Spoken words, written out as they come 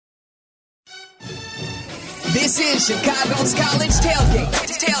This is Chicago's College Tailgate.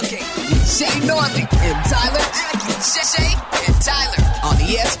 With Shea, Norling, and Tyler. Shea and Tyler on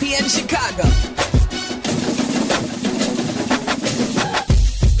ESPN Chicago.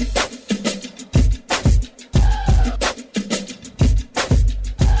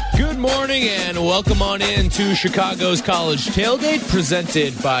 Good morning and welcome on in to Chicago's College Tailgate,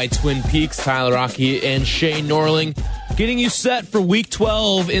 presented by Twin Peaks. Tyler Rocky and Shea Norling, getting you set for Week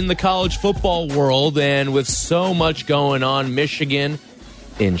 12 in the college football world. And with so much going on, Michigan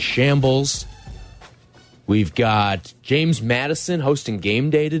in shambles. We've got James Madison hosting game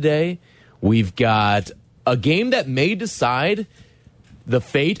day today. We've got a game that may decide the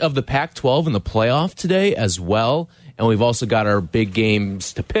fate of the Pac-12 in the playoff today as well. And we've also got our big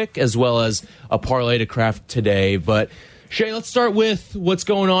games to pick as well as a parlay to craft today. But, Shea, let's start with what's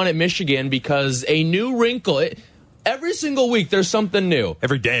going on at Michigan, because a new wrinkle. Every single week there's something new.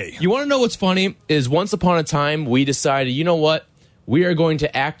 Every day. You want to know what's funny? Is once upon a time we decided, you know what? We are going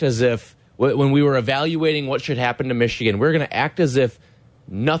to act as if, when we were evaluating what should happen to Michigan, we're going to act as if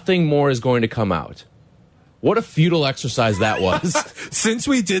nothing more is going to come out. What a futile exercise that was. Since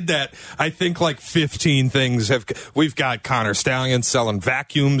we did that, I think like 15 things we've got Connor Stallion selling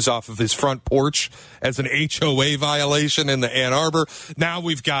vacuums off of his front porch as an HOA violation in the Ann Arbor. Now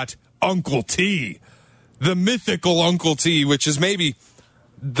we've got Uncle T, the mythical Uncle T, which is maybe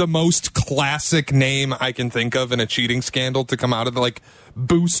the most classic name I can think of in a cheating scandal to come out of like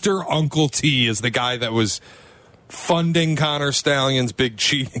Booster Uncle T is the guy that was funding Connor Stallion's big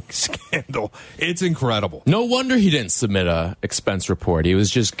cheating scandal. It's incredible. No wonder he didn't submit a expense report. He was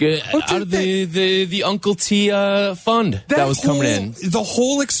just good out of the Uncle T fund that was coming in. The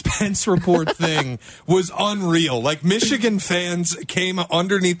whole expense report thing was unreal. Like, Michigan fans came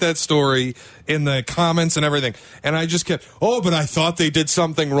underneath that story in the comments and everything, and I just kept, but I thought they did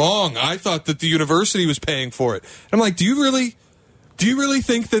something wrong. I thought that the university was paying for it. I'm like, do you really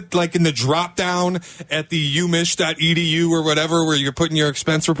think that, like, in the drop down at the umich.edu or whatever, where you're putting your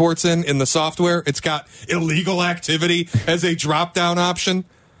expense reports in the software, it's got illegal activity as a drop down option?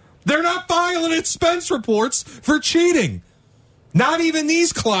 They're not filing expense reports for cheating. Not even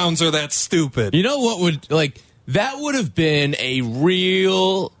these clowns are that stupid. You know what that would have been a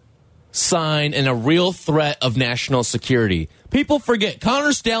real sign and a real threat of national security. People forget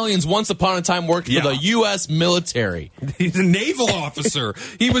Connor Stallion's once upon a time worked for the U.S. military. He's a naval officer.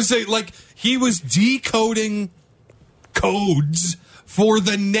 He was decoding codes for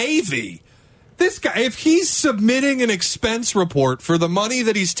the Navy. This guy, if he's submitting an expense report for the money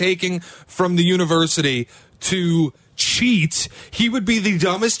that he's taking from the university to cheat, he would be the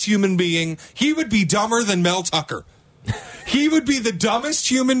dumbest human being. He would be dumber than Mel Tucker. He would be the dumbest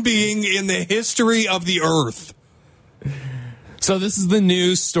human being in the history of the earth. So this is the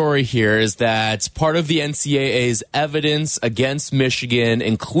news story here, is that part of the NCAA's evidence against Michigan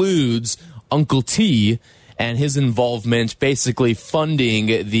includes Uncle T and his involvement basically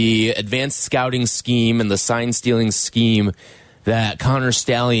funding the advanced scouting scheme and the sign stealing scheme that Connor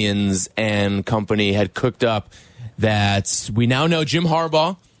Stallions and company had cooked up, that we now know Jim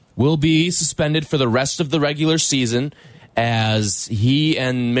Harbaugh will be suspended for the rest of the regular season, as he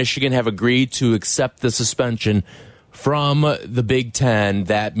and Michigan have agreed to accept the suspension from the Big Ten.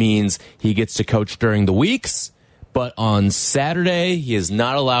 That means he gets to coach during the weeks, but on Saturday he is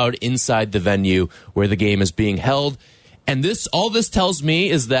not allowed inside the venue where the game is being held. And all this tells me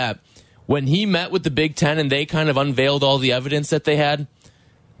is that when he met with the Big Ten and they kind of unveiled all the evidence that they had,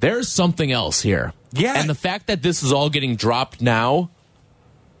 there's something else here. Yeah. And the fact that this is all getting dropped now,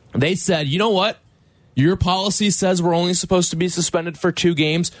 they said, you know what? Your policy says we're only supposed to be suspended for 2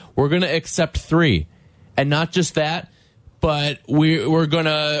 games. We're going to accept 3. And not just that, but we're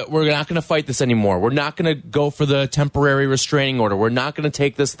not gonna fight this anymore. We're not gonna go for the temporary restraining order. We're not gonna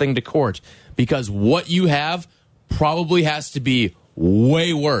take this thing to court, because what you have probably has to be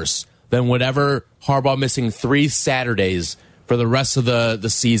way worse than whatever Harbaugh missing 3 Saturdays for the rest of the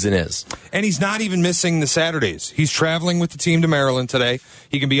season is. And he's not even missing the Saturdays. He's traveling with the team to Maryland today.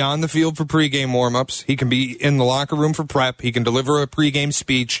 He can be on the field for pregame warmups. He can be in the locker room for prep. He can deliver a pregame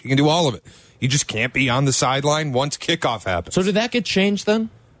speech. He can do all of it. You just can't be on the sideline once kickoff happens. So did that get changed then?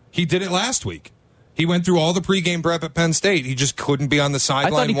 He did it last week. He went through all the pregame prep at Penn State. He just couldn't be on the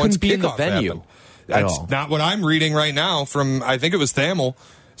sideline once kickoff happened. That's not what I'm reading right now from, I think it was Thamel,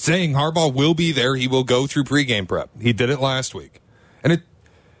 saying Harbaugh will be there. He will go through pregame prep. He did it last week. And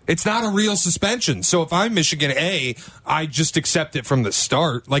it's not a real suspension. So if I'm Michigan I just accept it from the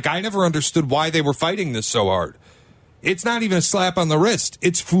start. Like, I never understood why they were fighting this so hard. It's not even a slap on the wrist.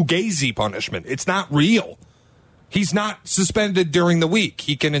 It's fugazi punishment. It's not real. He's not suspended during the week.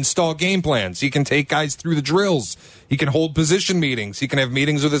 He can install game plans. He can take guys through the drills. He can hold position meetings. He can have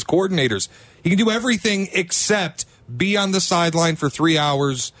meetings with his coordinators. He can do everything except be on the sideline for 3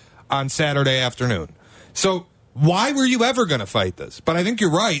 hours on Saturday afternoon. So why were you ever going to fight this? But I think you're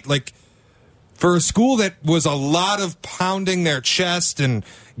right. Like, for a school that was a lot of pounding their chest and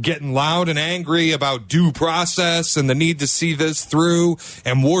getting loud and angry about due process and the need to see this through,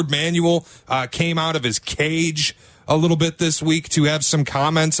 and Ward Manuel came out of his cage a little bit this week to have some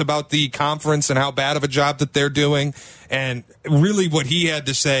comments about the conference and how bad of a job that they're doing. And really what he had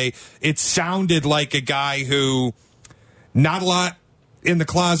to say, it sounded like a guy who, not a lot in the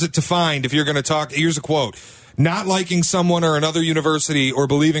closet to find if you're going to talk. Here's a quote. Not liking someone or another university or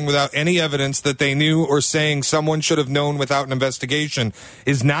believing without any evidence that they knew or saying someone should have known without an investigation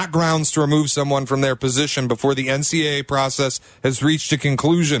is not grounds to remove someone from their position before the NCAA process has reached a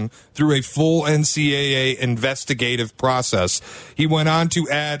conclusion through a full NCAA investigative process. He went on to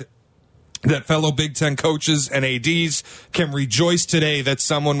add that fellow Big Ten coaches and ADs can rejoice today that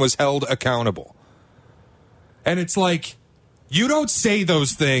someone was held accountable. And it's like, you don't say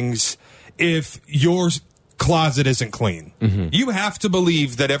those things if you're closet isn't clean. Mm-hmm. You have to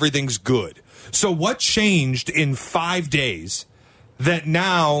believe that everything's good. So what changed in 5 days that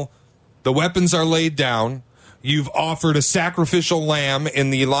now the weapons are laid down? You've offered a sacrificial lamb in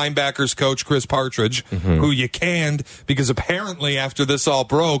the linebackers coach, Chris Partridge, who you canned because apparently after this all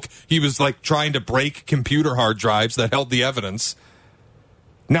broke, he was like trying to break computer hard drives that held the evidence.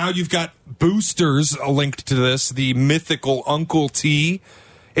 Now you've got boosters linked to this, the mythical Uncle T.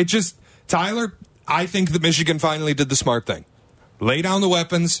 It just, Tyler, I think that Michigan finally did the smart thing. Lay down the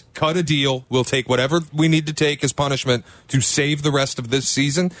weapons, cut a deal. We'll take whatever we need to take as punishment to save the rest of this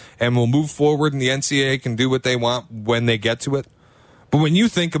season, and we'll move forward, and the NCAA can do what they want when they get to it. But when you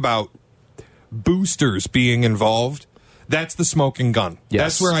think about boosters being involved, that's the smoking gun. Yes.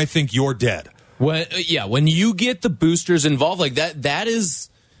 That's where I think you're dead. When you get the boosters involved like that is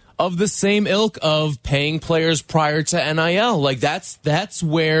of the same ilk of paying players prior to NIL. Like that's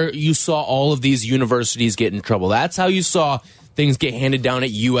where you saw all of these universities get in trouble. That's how you saw things get handed down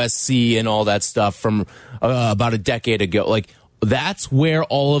at USC and all that stuff from about a decade ago. Like that's where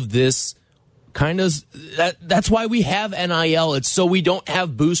all of this that's why we have NIL. It's so we don't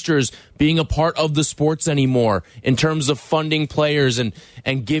have boosters being a part of the sports anymore in terms of funding players and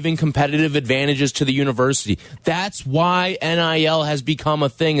giving competitive advantages to the university. That's why NIL has become a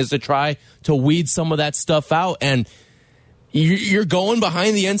thing, is to try to weed some of that stuff out. And you're going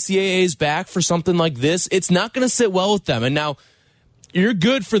behind the NCAA's back for something like this. It's not going to sit well with them. And now you're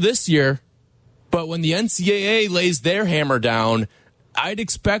good for this year, but when the NCAA lays their hammer down, I'd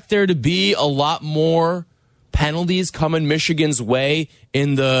expect there to be a lot more penalties coming Michigan's way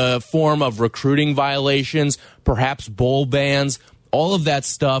in the form of recruiting violations, perhaps bowl bans, all of that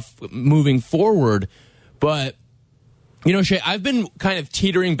stuff moving forward. But, you know, Shea, I've been kind of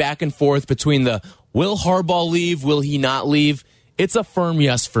teetering back and forth between the will Harbaugh leave, will he not leave? It's a firm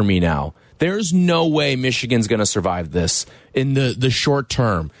yes for me now. There's no way Michigan's going to survive this in the short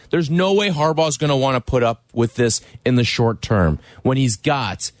term. There's no way Harbaugh's going to want to put up with this in the short term when he's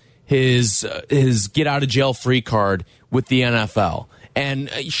got his get out of jail free card with the NFL.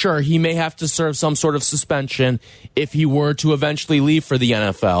 And sure, he may have to serve some sort of suspension if he were to eventually leave for the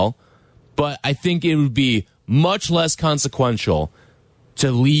NFL. But I think it would be much less consequential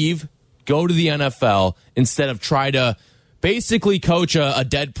to leave, go to the NFL, instead of try to basically coach a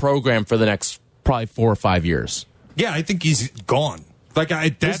dead program for the next probably 4 or 5 years. Yeah, I think he's gone. Like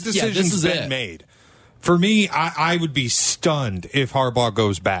that decision's been made. For me, I would be stunned if Harbaugh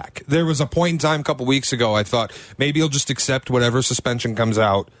goes back. There was a point in time a couple weeks ago I thought maybe he'll just accept whatever suspension comes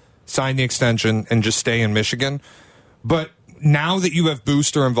out, sign the extension, and just stay in Michigan. But now that you have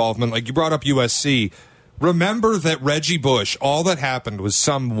booster involvement, like you brought up USC, remember that Reggie Bush, all that happened was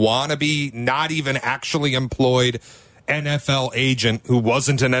some wannabe, not even actually employed NFL agent who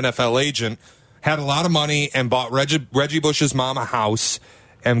wasn't an NFL agent, had a lot of money and bought Reggie Bush's mom a house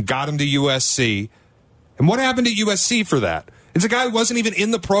and got him to USC. And what happened to USC for that? It's a guy who wasn't even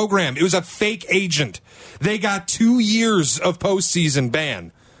in the program. It was a fake agent. They got 2 years of postseason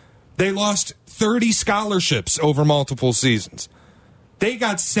ban. They lost 30 scholarships over multiple seasons. They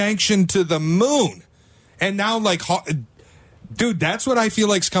got sanctioned to the moon. And now, like, dude, that's what I feel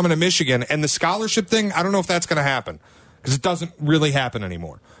like's coming to Michigan. And the scholarship thing, I don't know if that's going to happen because it doesn't really happen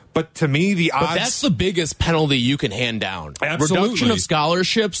anymore. But to me, the odds... But that's the biggest penalty you can hand down. Absolutely. Reduction of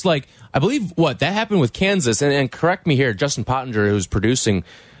scholarships. Like, I believe, that happened with Kansas. And correct me here, Justin Pottinger, who's producing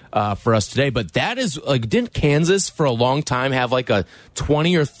for us today. But that is, like, didn't Kansas for a long time have, like, a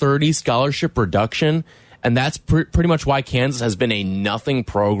 20 or 30 scholarship reduction? And that's pretty much why Kansas has been a nothing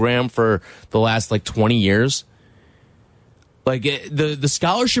program for the last 20 years. The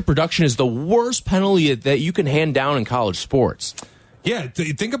scholarship reduction is the worst penalty that you can hand down in college sports. Yeah,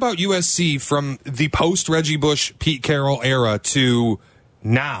 think about USC from the post-Reggie Bush, Pete Carroll era to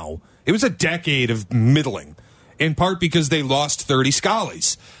now. It was a decade of middling, in part because they lost 30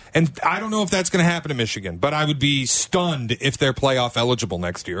 scholars. And I don't know if that's going to happen to Michigan, but I would be stunned if they're playoff eligible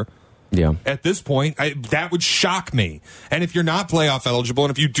next year. Yeah. At this point, that would shock me. And if you're not playoff eligible,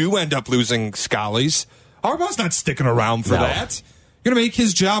 and if you do end up losing scholars, Harbaugh's not sticking around for that. You're going to make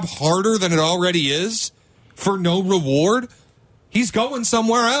his job harder than it already is for no reward? He's going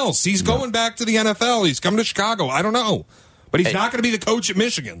somewhere else. He's going back to the NFL. He's coming to Chicago. I don't know. But he's not going to be the coach at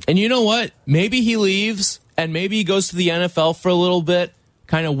Michigan. And you know what? Maybe he leaves, and maybe he goes to the NFL for a little bit,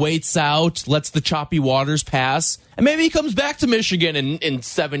 kind of waits out, lets the choppy waters pass, and maybe he comes back to Michigan in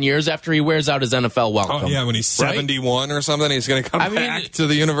 7 years after he wears out his NFL welcome. Oh, yeah, when he's 71 or something, he's going to come back to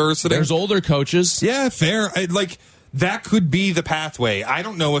the university. There's older coaches. Yeah, fair. That could be the pathway. I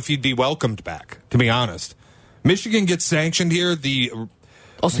don't know if he'd be welcomed back, to be honest. Michigan gets sanctioned here.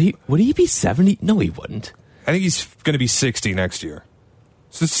 Also, would he be 70? No, he wouldn't. I think he's going to be 60 next year.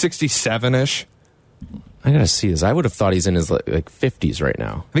 So 67-ish. I gotta see this. I would have thought he's in his 50s right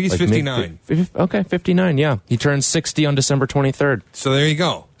now. I think he's 59. Okay, 59. Yeah, he turns 60 on December 23rd. So there you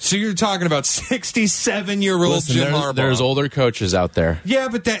go. So you're talking about 67-year-old Jim Harbaugh. There's older coaches out there. Yeah,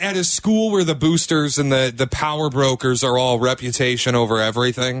 but at a school where the boosters and the power brokers are all reputation over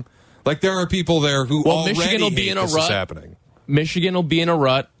everything. There are people there who already Michigan will be in a this rut. is happening. Michigan will be in a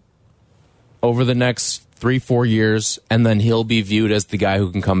rut over the next 3-4 years, and then he'll be viewed as the guy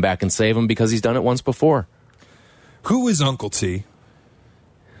who can come back and save him because he's done it once before. Who is Uncle T?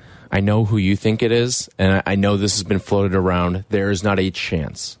 I know who you think it is, and I know this has been floated around. There is not a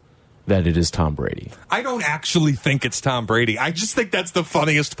chance that it is Tom Brady. I don't actually think it's Tom Brady. I just think that's the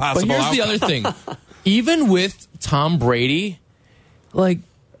funniest possible But here's outcome. the other thing. Even with Tom Brady,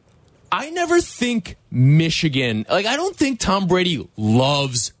 I never think Michigan, I don't think Tom Brady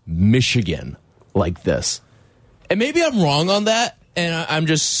loves Michigan like this. And maybe I'm wrong on that, and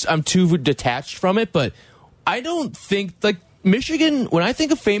I'm too detached from it, but I don't think, Michigan, when I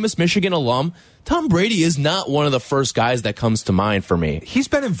think of famous Michigan alum, Tom Brady is not one of the first guys that comes to mind for me. He's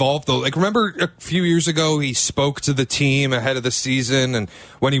been involved, though. Remember a few years ago, he spoke to the team ahead of the season, and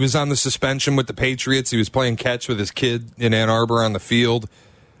when he was on the suspension with the Patriots, he was playing catch with his kid in Ann Arbor on the field.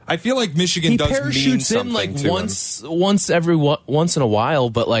 I feel like Michigan does mean something to him. once in a while,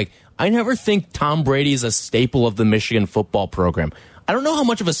 but I never think Tom Brady is a staple of the Michigan football program. I don't know how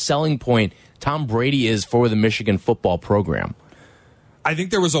much of a selling point Tom Brady is for the Michigan football program. I think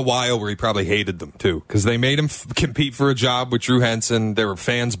there was a while where he probably hated them, too, because they made him compete for a job with Drew Henson. There were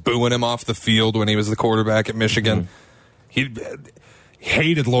fans booing him off the field when he was the quarterback at Michigan. He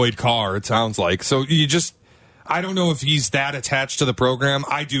hated Lloyd Carr, it sounds like. So I don't know if he's that attached to the program.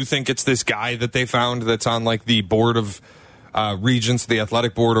 I do think it's this guy that they found that's on the board of regents, the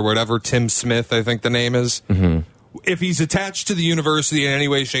athletic board or whatever, Tim Smith, I think the name is. Mm-hmm. If he's attached to the university in any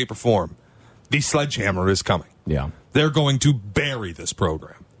way, shape, or form, the sledgehammer is coming. Yeah. They're going to bury this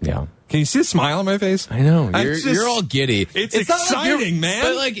program. Yeah. Can you see a smile on my face? I know. You're all giddy. It's exciting, man.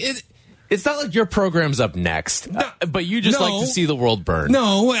 But it's not like your program's up next. But you just like to see the world burn.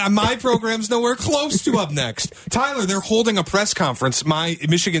 No, my program's nowhere close to up next. Tyler, they're holding a press conference,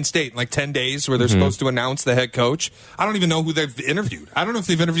 Michigan State, in 10 days where they're supposed to announce the head coach. I don't even know who they've interviewed. I don't know if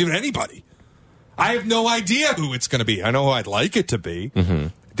they've interviewed anybody. I have no idea who it's going to be. I know who I'd like it to be. Mm-hmm.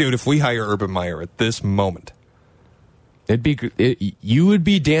 Dude, if we hire Urban Meyer at this moment, you would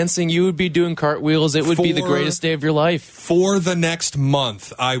be dancing, you would be doing cartwheels. It would be the greatest day of your life. For the next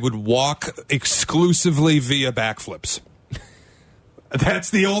month, I would walk exclusively via backflips.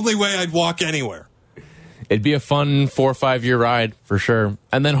 That's the only way I'd walk anywhere. It'd be a fun 4 or 5 year ride for sure.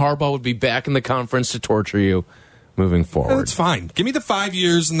 And then Harbaugh would be back in the conference to torture you moving forward. That's fine. Give me the 5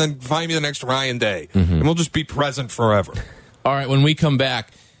 years and then find me the next Ryan Day. Mm-hmm. And we'll just be present forever. All right, when we come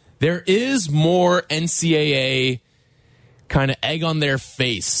back, there is more NCAA kind of egg on their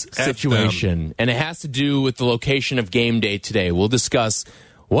face situation, and it has to do with the location of game day today. We'll discuss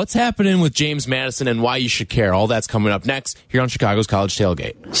what's happening with James Madison and why you should care. All that's coming up next here on Chicago's College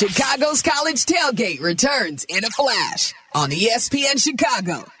Tailgate. Chicago's College Tailgate returns in a flash on ESPN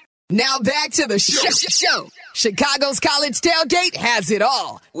Chicago. Now back to the show. Chicago's College Tailgate has it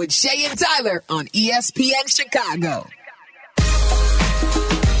all with Shea and Tyler on ESPN Chicago.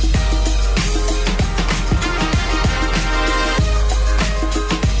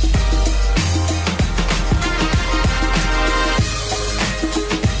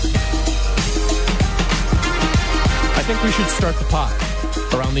 start the pot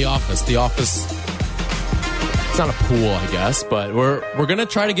around the office. The office, it's not a pool, I guess, but we're going to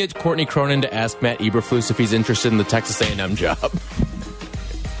try to get Courtney Cronin to ask Matt Eberflus if he's interested in the Texas A&M job.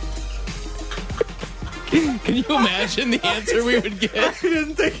 Can you imagine the answer we would get? I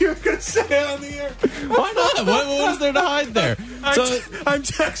didn't think you were going to say it on the air. Why not? What is there to hide there? I'm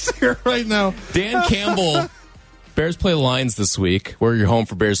texting her right now. Dan Campbell, Bears play the Lions this week. We're your home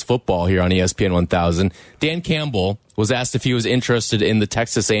for Bears football here on ESPN 1000. Dan Campbell was asked if he was interested in the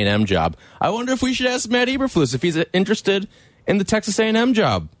Texas A&M job. I wonder if we should ask Matt Eberflus if he's interested in the Texas A&M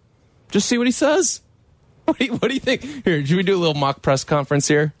job. Just see what he says. What do you think? Here, should we do a little mock press conference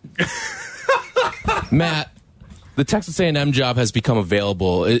here? Matt, the Texas A&M job has become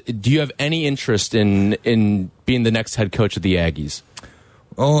available. Do you have any interest in being the next head coach of the Aggies?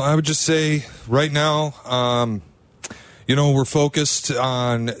 Well, I would just say right now, we're focused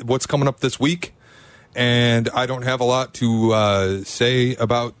on what's coming up this week, and I don't have a lot to say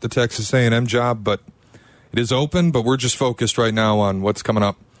about the Texas A&M job, but it is open, but we're just focused right now on what's coming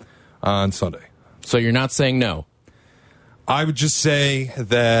up on Sunday. So you're not saying no? I would just say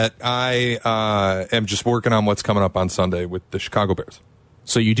that I am just working on what's coming up on Sunday with the Chicago Bears.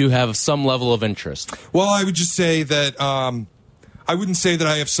 So you do have some level of interest? Well, I would just say that I wouldn't say that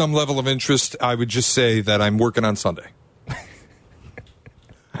I have some level of interest. I would just say that I'm working on Sunday.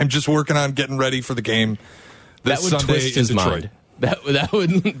 I'm just working on getting ready for the game this that would Sunday twist his in Detroit.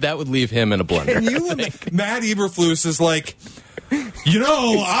 Mind. That would leave him in a blender. Can you Matt Eberflus is like,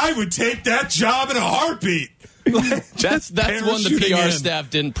 I would take that job in a heartbeat. That's one the PR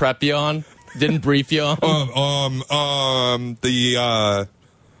staff didn't prep you on, didn't brief you on. The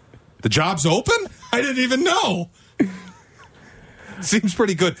job's open? I didn't even know. Seems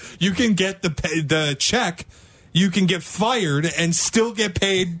pretty good. You can get the check. You can get fired and still get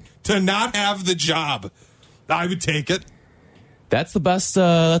paid to not have the job. I would take it. That's the best.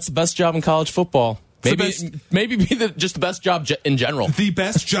 That's the best job in college football. Maybe be just the best job in general. The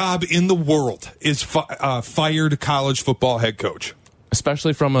best job in the world is fired college football head coach,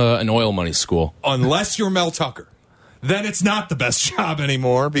 especially from an oil money school. Unless you're Mel Tucker, then it's not the best job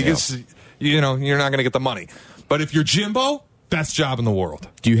anymore because you're not going to get the money. But if you're Jimbo, best job in the world.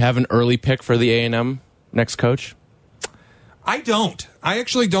 Do you have an early pick for the A&M next coach? I don't. I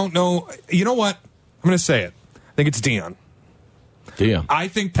actually don't know. You know what? I'm going to say it. I think it's Deion. Deion. I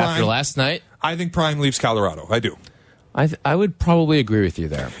think Prime, after last night. I think Prime leaves Colorado. I do. I would probably agree with you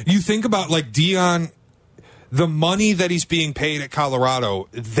there. You think about Deion, the money that he's being paid at Colorado,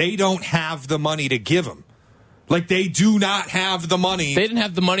 they don't have the money to give him. They do not have the money. They didn't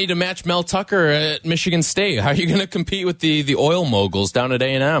have the money to match Mel Tucker at Michigan State. How are you going to compete with the oil moguls down at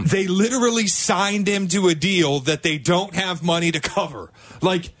A&M? They literally signed him to a deal that they don't have money to cover.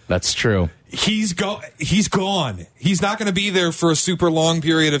 That's true. He's gone. He's not going to be there for a super long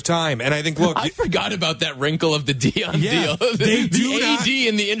period of time. And I think, I forgot about that wrinkle of the Deion deal. The AD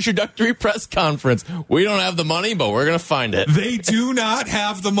in the introductory press conference. We don't have the money, but we're going to find it. They do not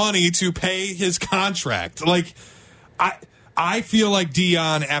have the money to pay his contract. I feel like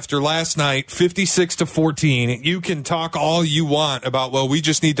Deion, after last night, 56-14, you can talk all you want about, we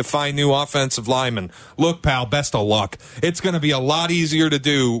just need to find new offensive linemen. Look, pal, best of luck. It's going to be a lot easier to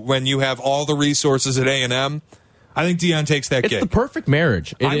do when you have all the resources at A&M. I think Deion takes that gig. It's the perfect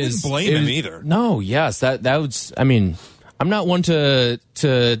marriage. I wouldn't blame him either. No, yes. That was, I'm not one to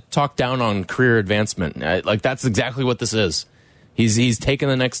talk down on career advancement. That's exactly what this is. He's taken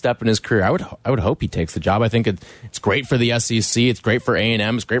the next step in his career. I would hope he takes the job. I think it's great for the SEC. It's great for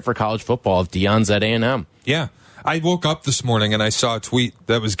A&M. It's great for college football if Deion's at A&M. Yeah. I woke up this morning and I saw a tweet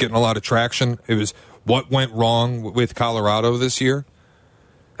that was getting a lot of traction. It was what went wrong with Colorado this year.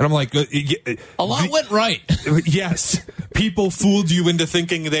 And I'm like, a lot went right. Yes. People fooled you into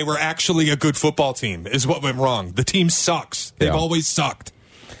thinking they were actually a good football team is what went wrong. The team sucks. They've always sucked.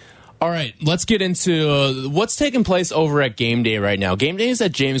 All right, let's get into what's taking place over at Game Day right now. Game Day is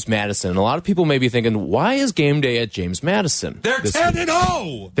at James Madison. A lot of people may be thinking, why is Game Day at James Madison? They're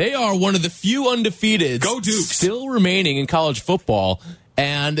 10-0. They are one of the few undefeated still remaining in college football.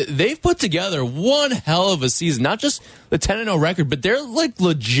 And they've put together one hell of a season. Not just the 10-0 record, but they're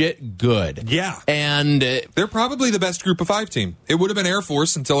legit good. Yeah. And they're probably the best Group of 5 team. It would have been Air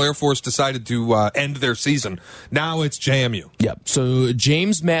Force until Air Force decided to end their season. Now it's JMU. Yep. So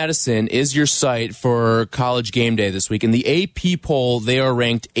James Madison is your site for College Game Day this week. In the AP poll, they are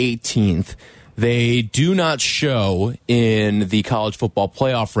ranked 18th. They do not show in the college football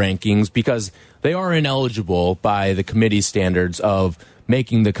playoff rankings because they are ineligible by the committee standards of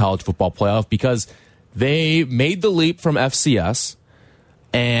making the college football playoff because they made the leap from FCS.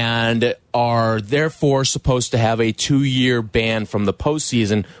 and are therefore supposed to have a 2-year ban from the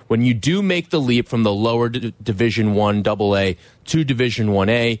postseason. When you do make the leap from the lower Division I AA to Division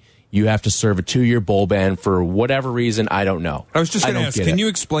 1A, you have to serve a 2-year bowl ban for whatever reason. I don't know. I was just going to ask, can you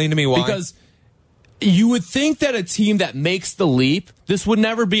explain to me why? Because you would think that a team that makes the leap, this would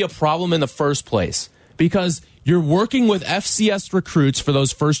never be a problem in the first place, because you're working with FCS recruits for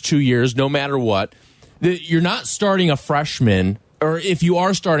those first 2 years, no matter what. You're not starting a freshman, or if you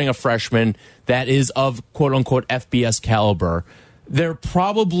are starting a freshman that is of quote-unquote FBS caliber, they're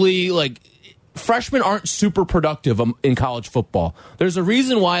probably like, freshmen aren't super productive in college football. There's a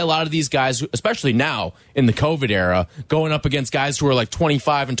reason why a lot of these guys, especially now in the COVID era, going up against guys who are like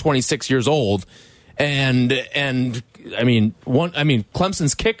 25 and 26 years old, and I mean,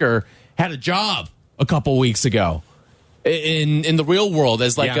 Clemson's kicker had a job a couple weeks ago in the real world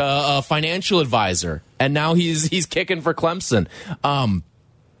as like a financial advisor, and now he's kicking for Clemson.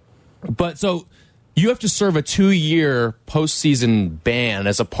 But so you have to serve a 2-year postseason ban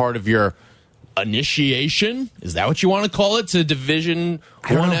as a part of your initiation. Is that what you want to call it, to Division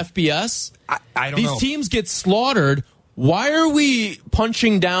I FBS? I don't know. These teams get slaughtered. Why are we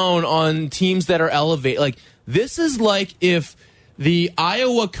punching down on teams that are elevated? Like, this is like if the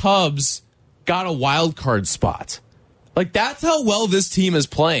Iowa Cubs got a wild card spot. Like, that's how well this team is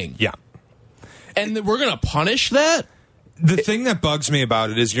playing. Yeah. And we're going to punish that? The thing that bugs me about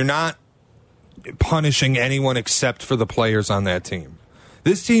it is you're not punishing anyone except for the players on that team.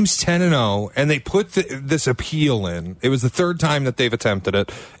 This team's 10-0, and they put this appeal in. It was the third time that they've attempted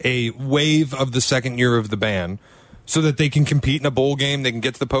it, a waive of the second year of the ban, so that they can compete in a bowl game, they can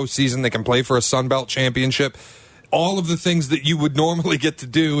get to the postseason, they can play for a Sun Belt championship. All of the things that you would normally get to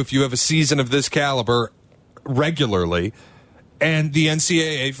do if you have a season of this caliber regularly. And the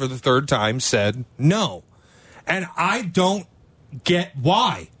NCAA, for the third time, said no. And I don't get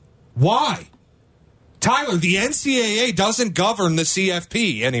why. Why? Tyler, the NCAA doesn't govern the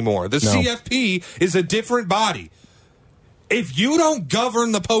CFP anymore. The CFP is a different body. If you don't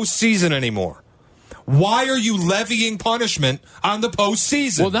govern the postseason anymore, why are you levying punishment on the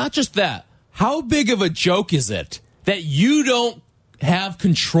postseason? Well, not just that. How big of a joke is it that you don't have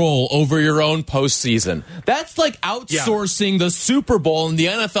control over your own postseason? That's like outsourcing the Super Bowl and the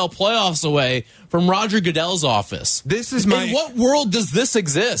NFL playoffs away from Roger Goodell's office. In what world does this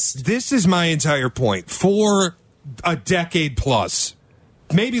exist? This is my entire point. For a decade plus,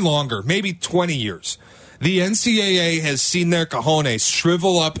 maybe longer, maybe 20 years, the NCAA has seen their cojones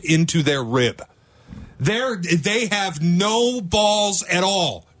shrivel up into their rib. They have no balls at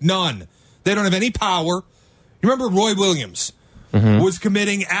all. None. They don't have any power. You remember Roy Williams was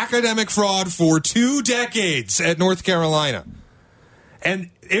committing academic fraud for 2 decades at North Carolina. And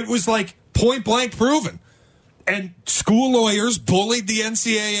it was like point blank proven. And school lawyers bullied the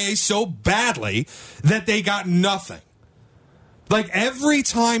NCAA so badly that they got nothing. Like, every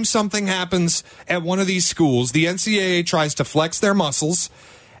time something happens at one of these schools, the NCAA tries to flex their muscles,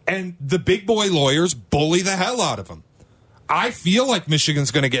 and the big boy lawyers bully the hell out of them. I feel like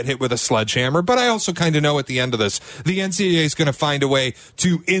Michigan's going to get hit with a sledgehammer, but I also kind of know at the end of this, the NCAA is going to find a way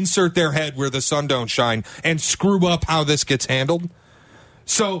to insert their head where the sun don't shine and screw up how this gets handled.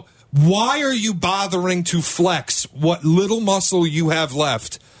 So why are you bothering to flex what little muscle you have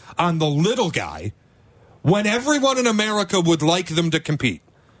left on the little guy when everyone in America would like them to compete?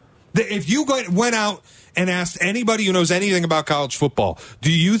 If you went out and asked anybody who knows anything about college football,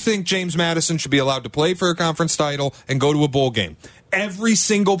 do you think James Madison should be allowed to play for a conference title and go to a bowl game? Every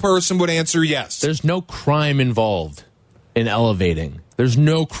single person would answer yes. There's no crime involved in elevating. There's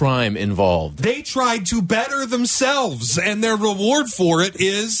no crime involved. They tried to better themselves, and their reward for it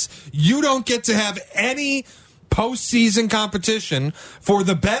is you don't get to have any postseason competition for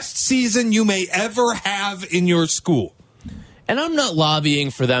the best season you may ever have in your school. And I'm not lobbying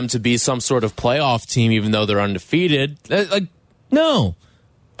for them to be some sort of playoff team, even though they're undefeated. No.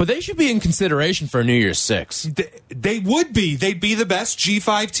 But they should be in consideration for a New Year's Six. They would be. They'd be the best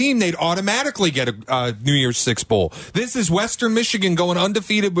G5 team. They'd automatically get a New Year's Six bowl. This is Western Michigan going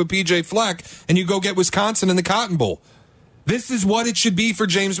undefeated with PJ Fleck, and you go get Wisconsin in the Cotton Bowl. This is what it should be for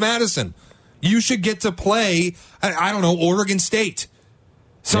James Madison. You should get to play, I don't know, Oregon State.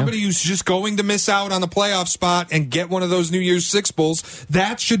 Somebody who's just going to miss out on the playoff spot and get one of those New Year's Six bowls.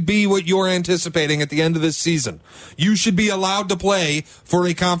 That should be what you're anticipating at the end of this season. You should be allowed to play for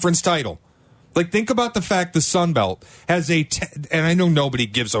a conference title. Like, think about the fact the Sun Belt has and I know nobody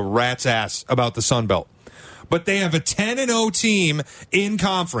gives a rat's ass about the Sun Belt, but they have a 10-0 team in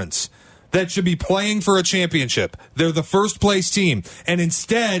conference that should be playing for a championship. They're the first place team. And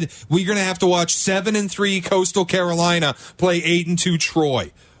instead, we're going to have to watch 7-3 Coastal Carolina play 8-2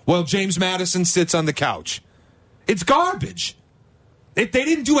 Troy while James Madison sits on the couch. It's garbage. They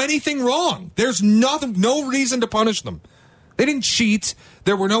didn't do anything wrong. There's no reason to punish them. They didn't cheat.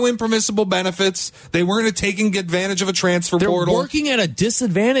 There were no impermissible benefits. They weren't taking advantage of a transfer portal. They're working at a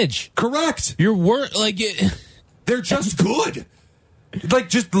disadvantage. Correct. They're just good.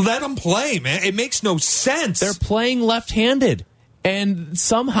 Just let them play, man. It makes no sense. They're playing left-handed, and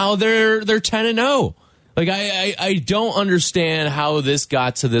somehow they're 10-0. I don't understand how this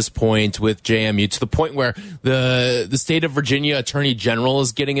got to this point with JMU, to the point where the state of Virginia Attorney General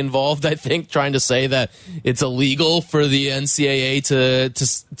is getting involved, I think, trying to say that it's illegal for the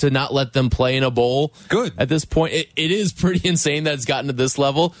NCAA to not let them play in a bowl. Good. At this point, it is pretty insane that it's gotten to this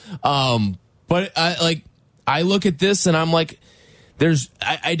level. But I look at this and I'm like,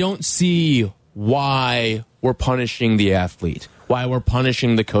 I don't see why we're punishing the athlete, why we're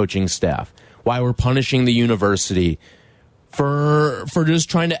punishing the coaching staff, why we're punishing the university for just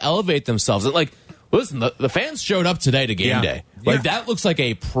trying to elevate themselves. Listen, the fans showed up today to game day. That looks like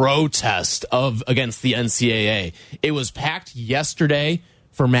a protest against the NCAA. It was packed yesterday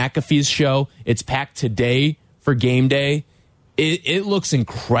for McAfee's show. It's packed today for game day. It looks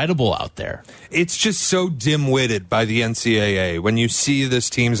incredible out there. It's just so dim-witted by the NCAA. When you see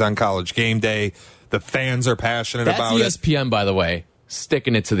this team's on College game day, the fans are passionate about it. That's ESPN, by the way,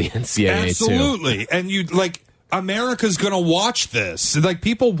 sticking it to the NCAA, Absolutely. too. And America's going to watch this.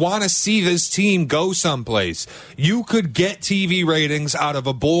 People want to see this team go someplace. You could get TV ratings out of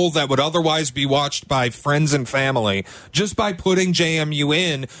a bowl that would otherwise be watched by friends and family just by putting JMU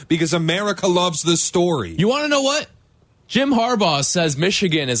in, because America loves this story. You want to know what? Jim Harbaugh says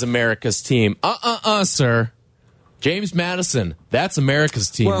Michigan is America's team. Sir. James Madison, that's America's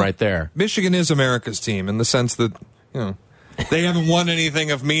team right there. Michigan is America's team in the sense that, they haven't won anything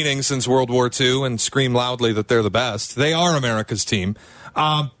of meaning since World War II and scream loudly that they're the best. They are America's team.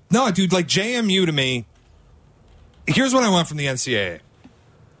 No, dude, JMU to me, here's what I want from the NCAA.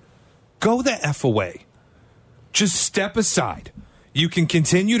 Go the F away. Just step aside. You can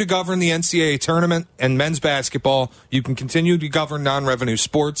continue to govern the NCAA tournament and men's basketball. You can continue to govern non-revenue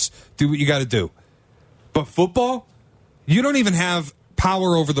sports. Do what you got to do. But football, you don't even have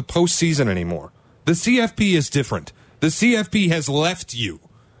power over the postseason anymore. The CFP is different. The CFP has left you.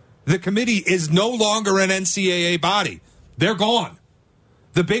 The committee is no longer an NCAA body. They're gone.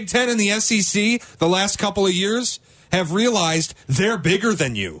 The Big Ten and the SEC, the last couple of years, have realized they're bigger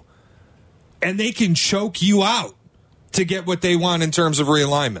than you. And they can choke you out to get what they want in terms of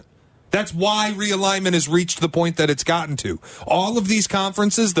realignment. That's why realignment has reached the point that it's gotten to. All of these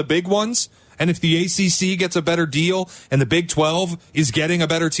conferences, the big ones, and if the ACC gets a better deal and the Big 12 is getting a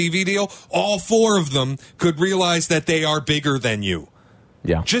better TV deal, all four of them could realize that they are bigger than you.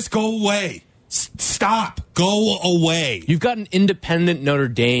 Yeah. Just go away. Stop. Go away. You've got an independent Notre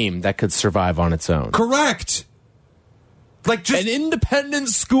Dame that could survive on its own. Correct. Just an independent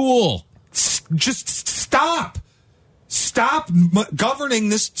school. Just stop. Stop governing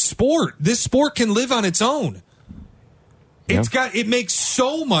this sport. This sport can live on its own. It makes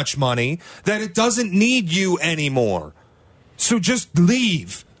so much money that it doesn't need you anymore. So just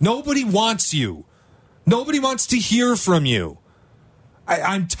leave. Nobody wants you. Nobody wants to hear from you.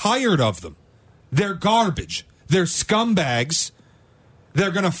 I'm tired of them. They're garbage. They're scumbags.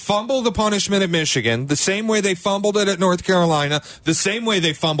 They're going to fumble the punishment at Michigan the same way they fumbled it at North Carolina, the same way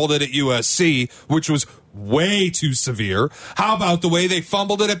they fumbled it at USC, which was way too severe. How about the way they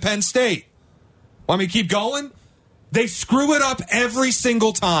fumbled it at Penn State? Want me to keep going? They screw it up every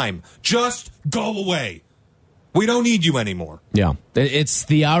single time. Just go away. We don't need you anymore. Yeah. It's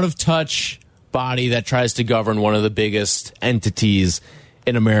the out-of-touch body that tries to govern one of the biggest entities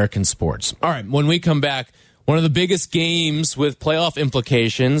in American sports. All right, when we come back, one of the biggest games with playoff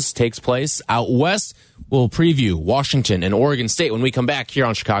implications takes place out west. We'll preview Washington and Oregon State when we come back here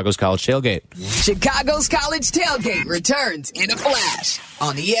on Chicago's College Tailgate. Chicago's College Tailgate returns in a flash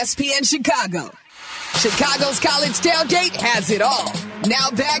on ESPN Chicago. Chicago's College Tailgate has it all.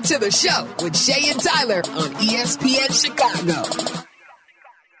 Now back to the show with Shea and Tyler on ESPN Chicago.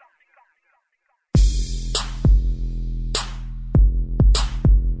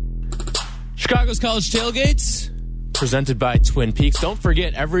 Chicago's College Tailgates, presented by Twin Peaks. Don't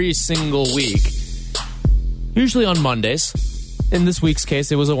forget, every single week, usually on Mondays. In this week's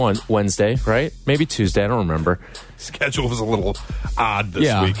case, it was a Wednesday, right? Maybe Tuesday. I don't remember. Schedule was a little odd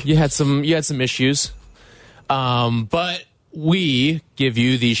this week. You had some issues. But we give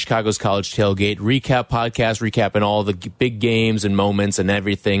you the Chicago's College Tailgate recap podcast, recapping all the big games and moments and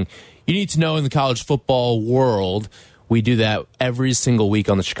everything you need to know in the college football world. We do that every single week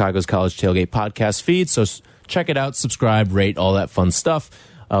on the Chicago's College Tailgate podcast feed. So check it out, subscribe, rate, all that fun stuff.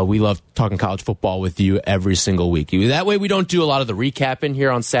 We love talking college football with you every single week. That way we don't do a lot of the recap in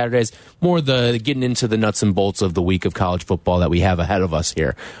here on Saturdays, more the getting into the nuts and bolts of the week of college football that we have ahead of us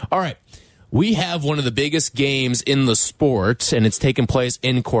here. All right. We have one of the biggest games in the sport, and it's taking place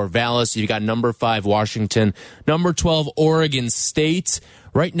in Corvallis. You've got number 5 Washington, number 12 Oregon State.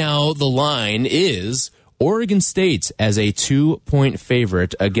 Right now, the line is Oregon State as a 2-point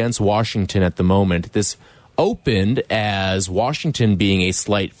favorite against Washington at the moment. This opened as Washington being a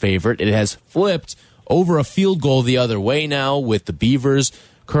slight favorite. It has flipped over a field goal the other way now with the Beavers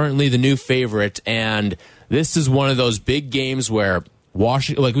currently the new favorite. And this is one of those big games where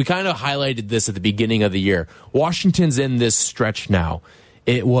Washington, like we kind of highlighted this at the beginning of the year. Washington's in this stretch now.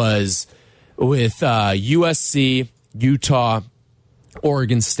 It was with USC, Utah,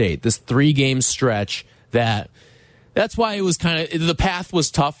 Oregon State, this 3-game stretch that's why it was the path was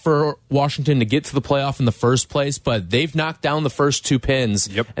tough for Washington to get to the playoff in the first place, but they've knocked down the first 2 pins,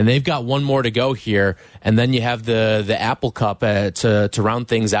 and they've got one more to go here, and then you have the Apple Cup to round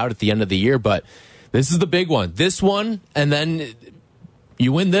things out at the end of the year. But this is the big one. This one, and then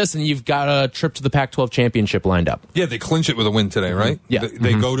you win this, and you've got a trip to the Pac-12 championship lined up. Yeah, they clinch it with a win today, right? Yeah.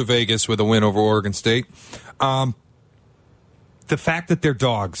 They go to Vegas with a win over Oregon State. The fact that they're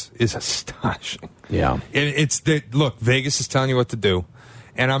dogs is astonishing. Yeah. Look, Vegas is telling you what to do,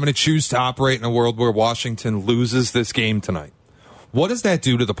 and I'm going to choose to operate in a world where Washington loses this game tonight. What does that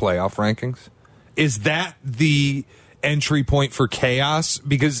do to the playoff rankings? Is that the entry point for chaos?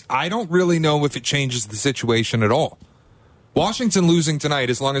 Because I don't really know if it changes the situation at all. Washington losing tonight,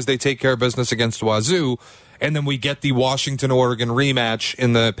 as long as they take care of business against Wazoo, and then we get the Washington-Oregon rematch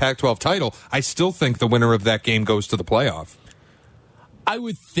in the Pac-12 title, I still think the winner of that game goes to the playoff. I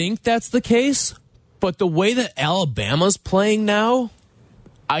would think that's the case, but the way that Alabama's playing now,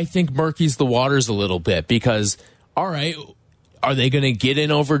 I think murkies the waters a little bit because, all right, are they going to get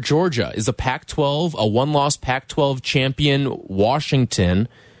in over Georgia? Is a Pac-12, a one-loss Pac-12 champion Washington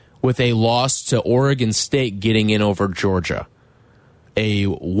with a loss to Oregon State getting in over Georgia? A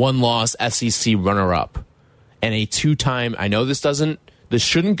one-loss SEC runner-up and a 2-time, I know this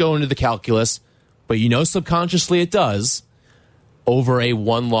shouldn't go into the calculus, but you know subconsciously it does, over a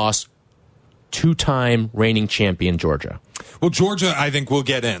one-loss, 2-time reigning champion Georgia. Well, Georgia, I think, will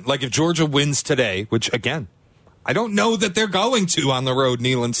get in. Like, if Georgia wins today, which, again, I don't know that they're going to on the road,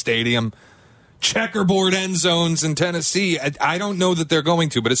 Neyland Stadium, checkerboard end zones in Tennessee, I don't know that they're going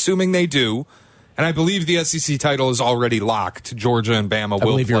to, but assuming they do, and I believe the SEC title is already locked, Georgia and Bama will play.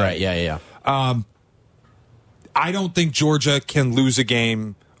 I believe you're right, yeah. I don't think Georgia can lose a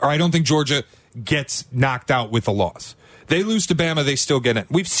game, or I don't think Georgia gets knocked out with a loss. They lose to Bama, they still get in.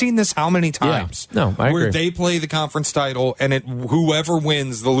 We've seen this how many times? Yeah. No, I agree. Where they play the conference title, and whoever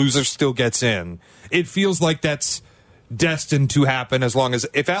wins, the loser still gets in. It feels like that's destined to happen as long as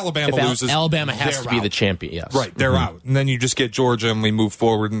if Alabama loses, Alabama has to be the champion. Yes, right. They're out, and then you just get Georgia, and we move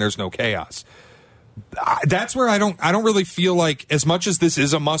forward, and there's no chaos. That's where I don't really feel like, as much as this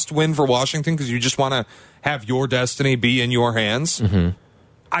is a must win for Washington because you just want to have your destiny be in your hands. Mm-hmm.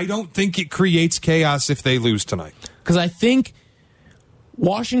 I don't think it creates chaos if they lose tonight. Because I think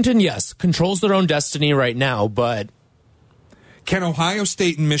Washington, yes, controls their own destiny right now, but can Ohio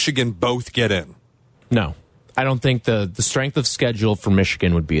State and Michigan both get in? No. I don't think the strength of schedule for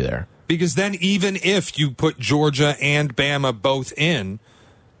Michigan would be there. Because then even if you put Georgia and Bama both in,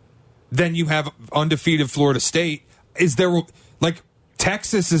 then you have undefeated Florida State. Is there, like,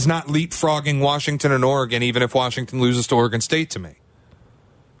 Texas is not leapfrogging Washington and Oregon, even if Washington loses to Oregon State to me.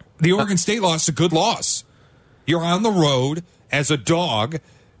 The Oregon State loss is a good loss. You're on the road as a dog.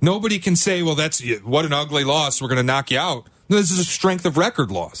 Nobody can say, well, what an ugly loss. We're going to knock you out. No, this is a strength of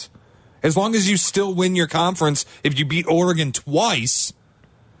record loss. As long as you still win your conference, if you beat Oregon twice,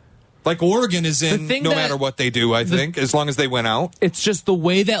 like Oregon is in no matter what they do, I think, as long as they win out. It's just the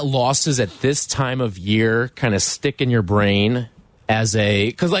way that losses at this time of year kind of stick in your brain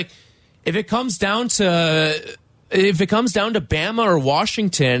because, like, if it comes down to Bama or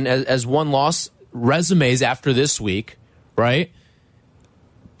Washington as one-loss resumes after this week, right?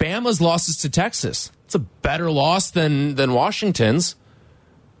 Bama's losses to Texas. It's a better loss than Washington's.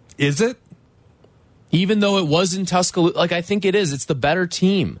 Is it? Even though it was in Tuscaloosa, like, I think it is. It's the better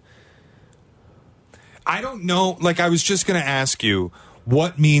team. I don't know. Like, I was just going to ask you,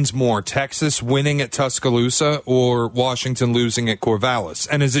 what means more, Texas winning at Tuscaloosa or Washington losing at Corvallis?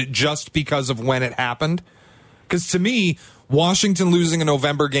 And is it just because of when it happened? Because to me, Washington losing a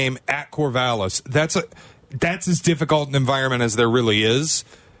November game at Corvallis, that's as difficult an environment as there really is.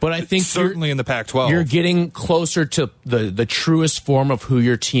 But I think certainly in the Pac-12. You're getting closer to the truest form of who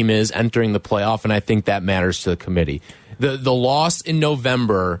your team is entering the playoff, and I think that matters to the committee. The loss in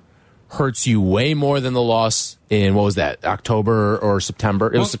November hurts you way more than the loss in, what was that, October or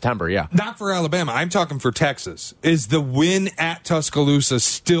September? It was September, yeah. Not for Alabama. I'm talking for Texas. Is the win at Tuscaloosa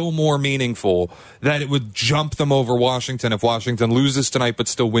still more meaningful that it would jump them over Washington if Washington loses tonight but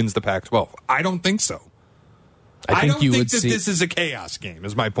still wins the Pac-12? I don't think so. I don't think that this is a chaos game,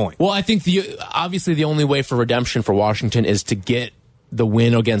 is my point. Well, I think obviously the only way for redemption for Washington is to get the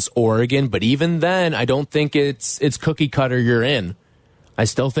win against Oregon, but even then, I don't think it's cookie cutter you're in. I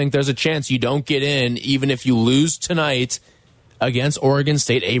still think there's a chance you don't get in, even if you lose tonight against Oregon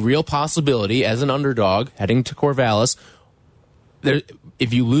State, a real possibility as an underdog heading to Corvallis.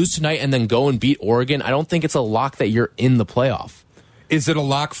 If you lose tonight and then go and beat Oregon, I don't think it's a lock that you're in the playoff. Is it a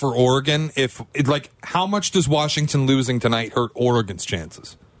lock for Oregon? How much does Washington losing tonight hurt Oregon's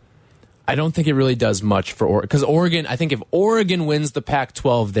chances? I don't think it really does much for Oregon. Because Oregon, I think if Oregon wins the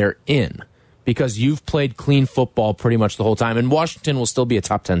Pac-12, they're in. Because you've played clean football pretty much the whole time. And Washington will still be a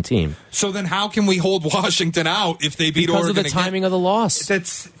top 10 team. So then how can we hold Washington out if they beat Oregon Because of the timing of the loss.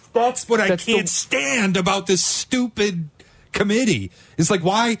 That's what I can't stand about this stupid committee. It's like,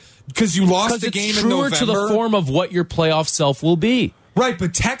 why? Because you lost the game in November? It's truer to the form of what your playoff self will be. Right,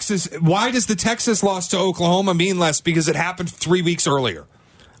 but Texas, why does the Texas loss to Oklahoma mean less? Because it happened 3 weeks earlier.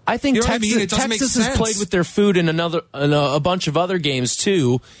 I think you know Texas has played with their food in a bunch of other games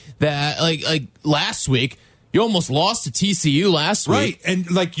too. That like last week, you almost lost to TCU last week, right? And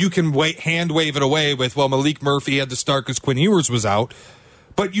you can hand wave it away with Malik Murphy had to start because Quinn Ewers was out,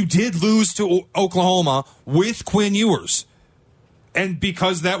 but you did lose to Oklahoma with Quinn Ewers, and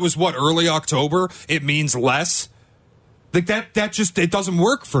because that was early October, it means less. That just it doesn't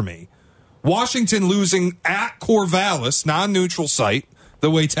work for me. Washington losing at Corvallis, non-neutral site,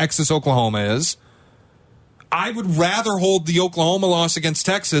 the way Texas Oklahoma is. I would rather hold the Oklahoma loss against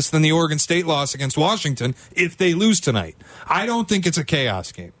Texas than the Oregon State loss against Washington if they lose tonight. I don't think it's a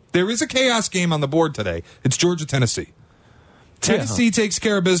chaos game. There is a chaos game on the board today. It's Georgia-Tennessee. Tennessee takes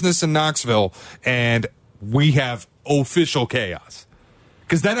care of business in Knoxville, and we have official chaos.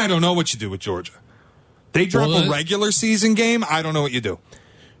 Because then I don't know what you do with Georgia. They drop a regular season game, I don't know what you do.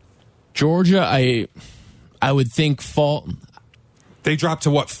 Georgia, I would think They drop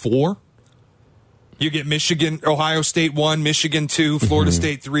to 4? You get Michigan, Ohio State 1, Michigan 2, Florida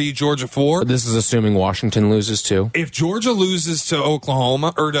State 3, Georgia 4. This is assuming Washington loses too. If Georgia loses to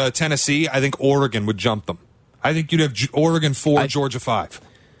Oklahoma or to Tennessee, I think Oregon would jump them. I think you'd have Oregon 4, Georgia 5.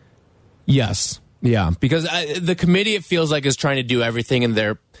 Yes. Yeah. Because the committee, it feels like, is trying to do everything in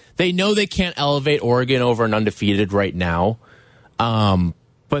their... They know they can't elevate Oregon over an undefeated right now.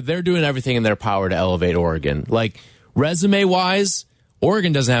 But they're doing everything in their power to elevate Oregon. Resume-wise,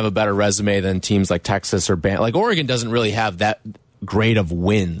 Oregon doesn't have a better resume than teams like Texas or Oregon doesn't really have that great of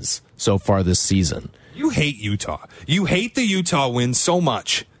wins so far this season. You hate Utah. You hate the Utah win so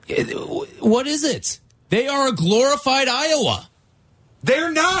much. What is it? They are a glorified Iowa.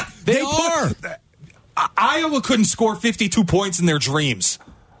 They're not. They are. Iowa couldn't score 52 points in their dreams.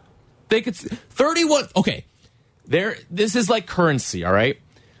 They could 31. Okay, this is like currency. All right,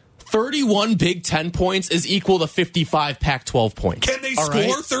 31 Big Ten points is equal to 55 Pac-12 points. Can they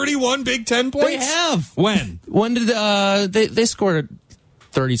score 31 Big Ten points? They have. When? When did they scored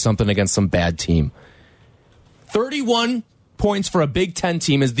 30 something against some bad team? 31 points for a Big Ten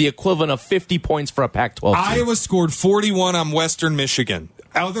team is the equivalent of 50 points for a Pac-12 team. Iowa scored 41 on Western Michigan.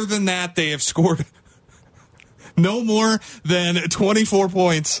 Other than that, they have scored no more than 24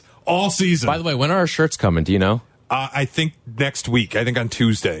 points all season. By the way, when are our shirts coming? Do you know? I think next week. I think on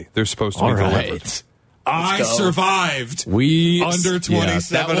Tuesday they're supposed to be delivered. I survived. We under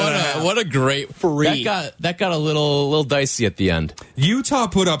 27. What a great free. That got a little dicey at the end. Utah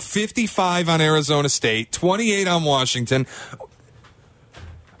put up 55 on Arizona State, 28 on Washington.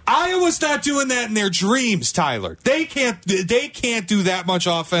 Iowa's not doing that in their dreams, Tyler. They can't do that much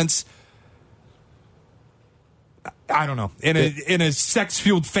offense. I don't know. In a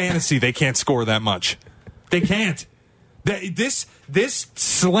sex-fueled fantasy, they can't score that much. They can't. This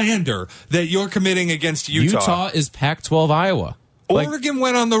slander that you're committing against Utah. Utah is Pac-12 Iowa. Oregon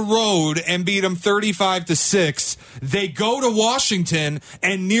went on the road and beat them 35-6. They go to Washington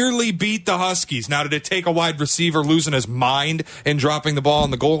and nearly beat the Huskies. Now, did it take a wide receiver losing his mind and dropping the ball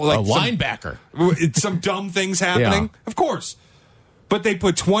in the goal? Linebacker. Some dumb things happening? Yeah. Of course. But they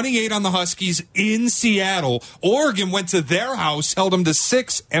put 28 on the Huskies in Seattle. Oregon went to their house, held them to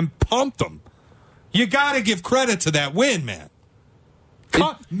 6, and pumped them. You got to give credit to that win, man.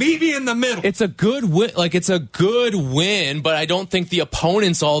 Meet me in the middle. It's a good win. Like, it's a good win, but I don't think the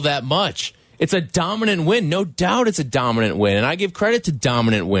opponent's all that much. It's a dominant win. No doubt it's a dominant win, and I give credit to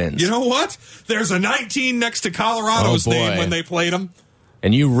dominant wins. You know what? There's a 19 next to Colorado's name when they played them.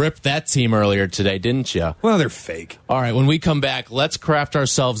 And you ripped that team earlier today, didn't you? Well, they're fake. All right, when we come back, let's craft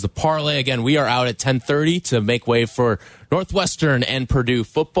ourselves the parlay. Again, we are out at 10:30 to make way for Northwestern and Purdue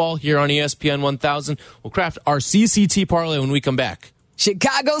football here on ESPN 1000. We'll craft our CCT parlay when we come back.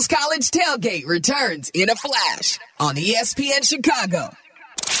 Chicago's College Tailgate returns in a flash on ESPN Chicago.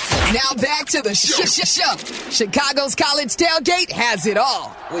 Now back to the show. Chicago's College Tailgate has it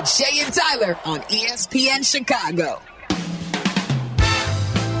all with Shea and Tyler on ESPN Chicago.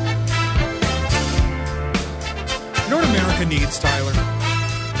 You know what America needs, Tyler?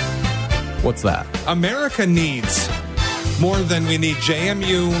 What's that? America needs more than we need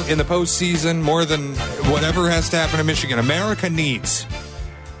JMU in the postseason, more than whatever has to happen in Michigan. America needs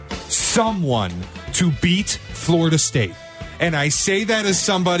someone to beat Florida State. And I say that as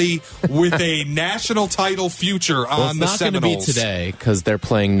somebody with a national title future on the Seminoles. It's not going to be today because they're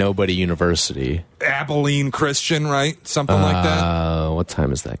playing Nobody University. Abilene Christian, right? Something like that. What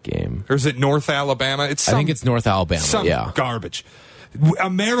time is that game? Or is it North Alabama? I think it's North Alabama. Some garbage.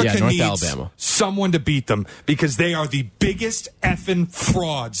 America needs Alabama. someone to beat them because they are the biggest effing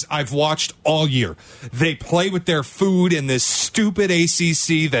frauds I've watched all year. They play with their food in this stupid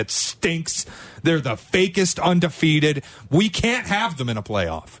ACC that stinks. They're the fakest undefeated. We can't have them in a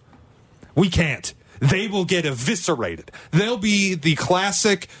playoff. We can't. They will get eviscerated. They'll be the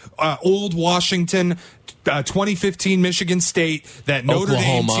classic old Washington 2015 Michigan State, that Notre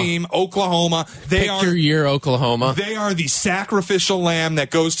Dame team, Oklahoma. Pick your year, Oklahoma. They are the sacrificial lamb that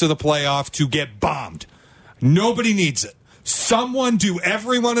goes to the playoff to get bombed. Nobody needs it. Someone do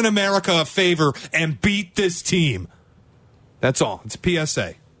everyone in America a favor and beat this team. That's all. It's a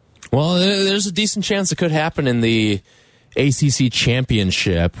PSA. Well, there's a decent chance it could happen in the ACC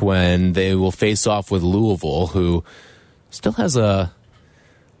championship when they will face off with Louisville, who still has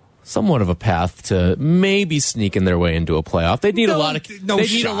somewhat of a path to maybe sneaking their way into a playoff. They need a lot of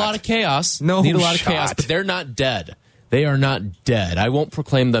chaos. Need a lot of chaos, but they're not dead. They are not dead. I won't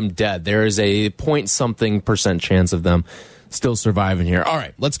proclaim them dead. There is a .something% chance of them still surviving here. All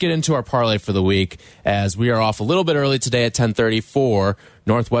right, let's get into our parlay for the week as we are off a little bit early today at 10:30 for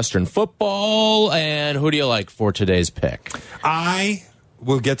Northwestern football. And who do you like for today's pick? I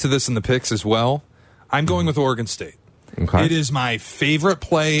will get to this in the picks as well. I'm going with Oregon State. Okay. It is my favorite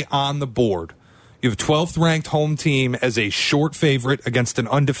play on the board. You have 12th ranked home team as a short favorite against an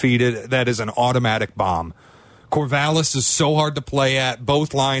undefeated. That is an automatic bomb. Corvallis is so hard to play at.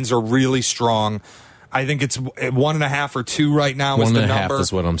 Both lines are really strong. I think it's 1.5 or 2 right now is the number. 1.5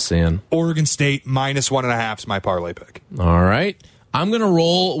 is what I'm seeing. Oregon State -1.5 is my parlay pick. All right. I'm going to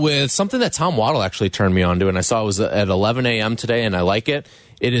roll with something that Tom Waddle actually turned me on to, and I saw it was at 11 a.m. today, and I like it.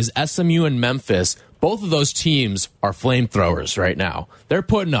 It is SMU and Memphis. Both of those teams are flamethrowers right now. They're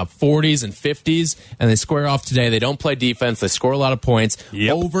putting up 40s and 50s, and they square off today. They don't play defense. They score a lot of points.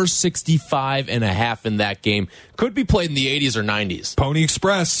 Yep. Over 65.5 in that game. Could be played in the 80s or 90s. Pony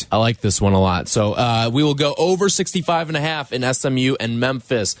Express. I like this one a lot. So we will go over 65.5 in SMU and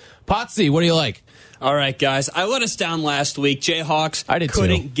Memphis. Potsy, what do you like? All right, guys. I let us down last week. Jayhawks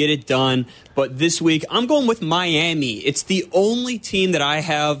couldn't get it done. But this week, I'm going with Miami. It's the only team that I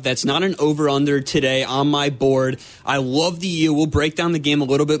have that's not an over-under today on my board. I love the U. We'll break down the game a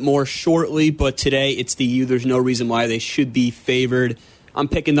little bit more shortly, but today it's the U. There's no reason why they should be favored. I'm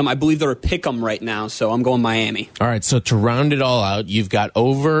picking them. I believe they're a pick-em right now, so I'm going Miami. All right, so to round it all out, you've got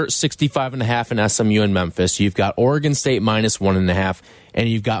over 65.5 in SMU and Memphis. You've got Oregon State -1.5, and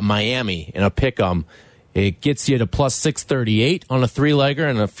you've got Miami in a pick-em. It gets you to +638 on a 3-legger,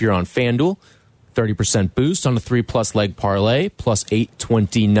 and if you're on FanDuel, 30% boost on a 3+ leg parlay,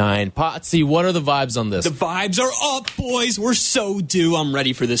 +829. Potsy, what are the vibes on this? The vibes are up, boys. We're so due. I'm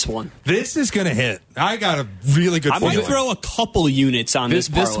ready for this one. This is going to hit. I got a really good feeling. I might throw a couple units on this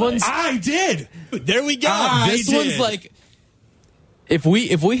parlay. This one's... I did. There we go. This one's like... If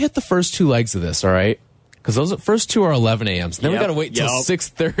we hit the first 2 legs of this, all right? Because those first 2 are 11 a.m.s. Then we got to wait till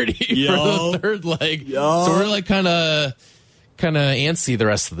 6:30 for the third leg. So we're like kind of antsy the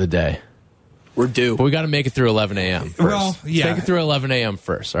rest of the day. We're due. But we got to make it through 11 a.m. first. Well, yeah. Let's make it through 11 a.m.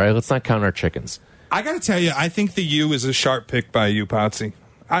 first, all right? Let's not count our chickens. I got to tell you, I think the U is a sharp pick by you, Potsy.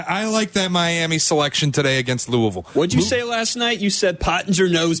 I like that Miami selection today against Louisville. What'd you say last night? You said Pottinger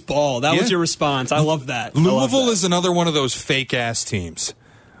knows ball. That was your response. I love that. Louisville is another one of those fake-ass teams.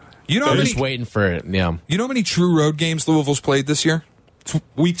 You know, they're just waiting for it, yeah. You know how many true road games Louisville's played this year?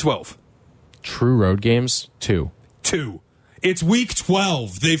 Week 12. True road games? 2. It's week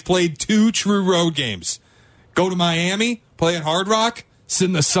 12. They've played 2 true road games. Go to Miami, play at Hard Rock, sit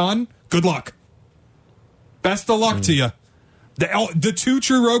in the sun. Good luck. Best of luck to you. The 2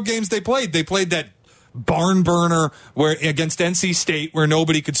 true road games they played that barn burner against NC State where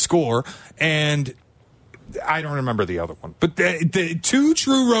nobody could score, and I don't remember the other one. But the 2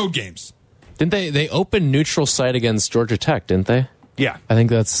 true road games. Didn't they opened neutral site against Georgia Tech, didn't they? Yeah. I think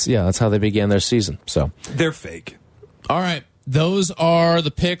that's how they began their season. So they're fake. All right. Those are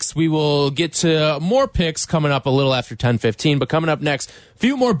the picks. We will get to more picks coming up a little after 10:15. But coming up next, a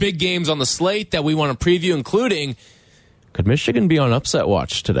few more big games on the slate that we want to preview, including, could Michigan be on upset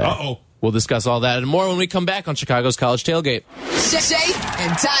watch today? Uh-oh. We'll discuss all that and more when we come back on Chicago's College Tailgate. Shea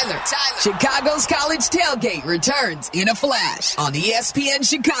and Tyler. Chicago's College Tailgate returns in a flash on ESPN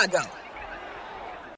Chicago.